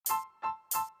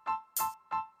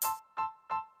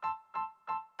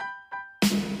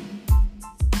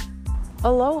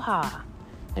Aloha,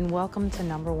 and welcome to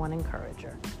Number One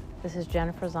Encourager. This is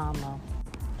Jennifer Zonlo.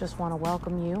 Just want to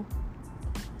welcome you,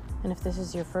 and if this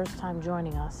is your first time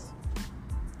joining us,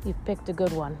 you've picked a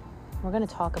good one. We're going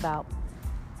to talk about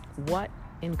what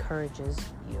encourages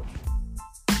you.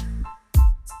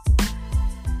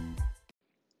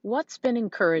 What's been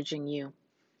encouraging you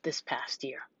this past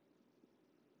year?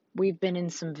 We've been in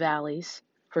some valleys,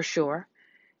 for sure,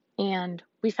 and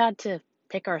we've had to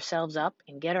pick ourselves up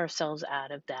and get ourselves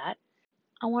out of that.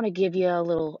 I want to give you a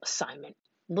little assignment.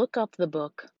 Look up the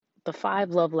book, The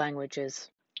 5 Love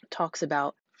Languages. It talks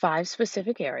about 5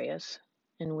 specific areas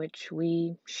in which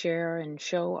we share and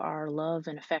show our love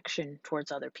and affection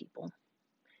towards other people,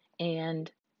 and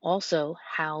also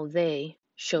how they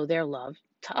show their love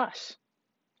to us.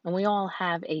 And we all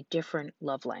have a different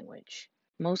love language.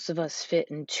 Most of us fit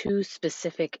in 2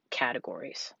 specific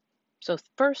categories. So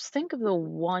first, think of the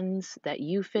ones that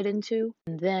you fit into,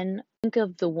 and then think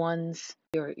of the ones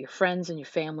your friends and your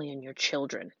family and your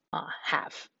children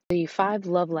have. The 5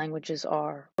 love languages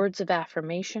are words of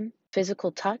affirmation,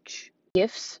 physical touch,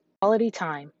 gifts, quality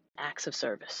time, acts of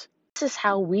service. This is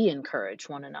how we encourage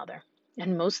one another.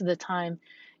 And most of the time,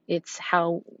 it's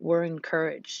how we're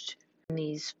encouraged in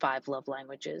these 5 love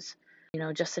languages.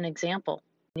 Just an example.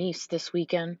 Niece this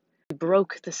weekend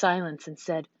broke the silence and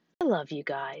said, "I love you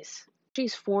guys."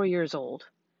 She's 4 years old.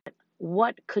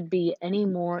 What could be any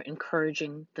more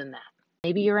encouraging than that?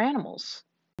 Maybe your animals.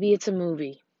 Maybe it's a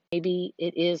movie. Maybe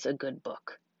it is a good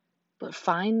book. But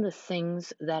find the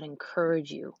things that encourage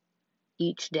you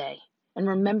each day. And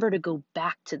remember to go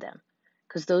back to them,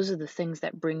 because those are the things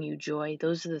that bring you joy.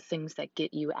 Those are the things that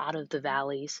get you out of the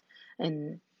valleys.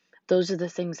 And those are the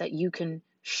things that you can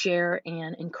share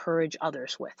and encourage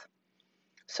others with.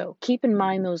 So keep in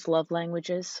mind those love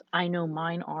languages. I know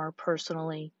mine are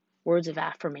personally words of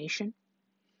affirmation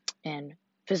and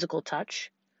physical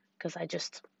touch, because I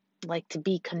just like to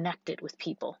be connected with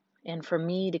people. And for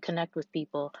me to connect with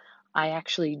people, I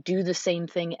actually do the same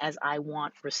thing as I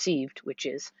want received, which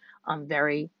is I'm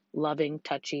very loving,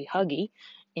 touchy, huggy,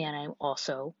 and I'm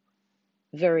also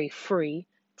very free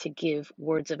to give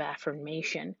words of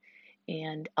affirmation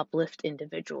and uplift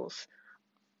individuals.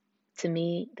 To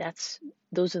me,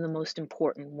 those are the most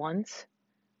important ones,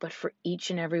 but for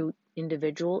each and every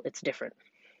individual, it's different.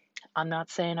 I'm not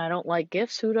saying I don't like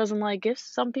gifts. Who doesn't like gifts?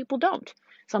 Some people don't.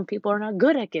 Some people are not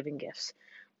good at giving gifts.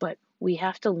 But we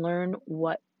have to learn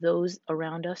what those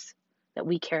around us that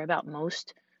we care about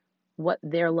most, what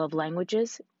their love language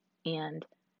is, and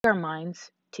our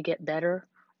minds to get better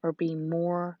or be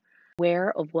more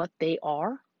aware of what they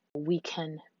are. We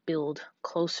can build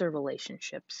closer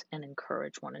relationships and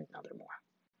encourage one another more.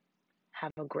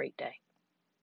 Have a great day.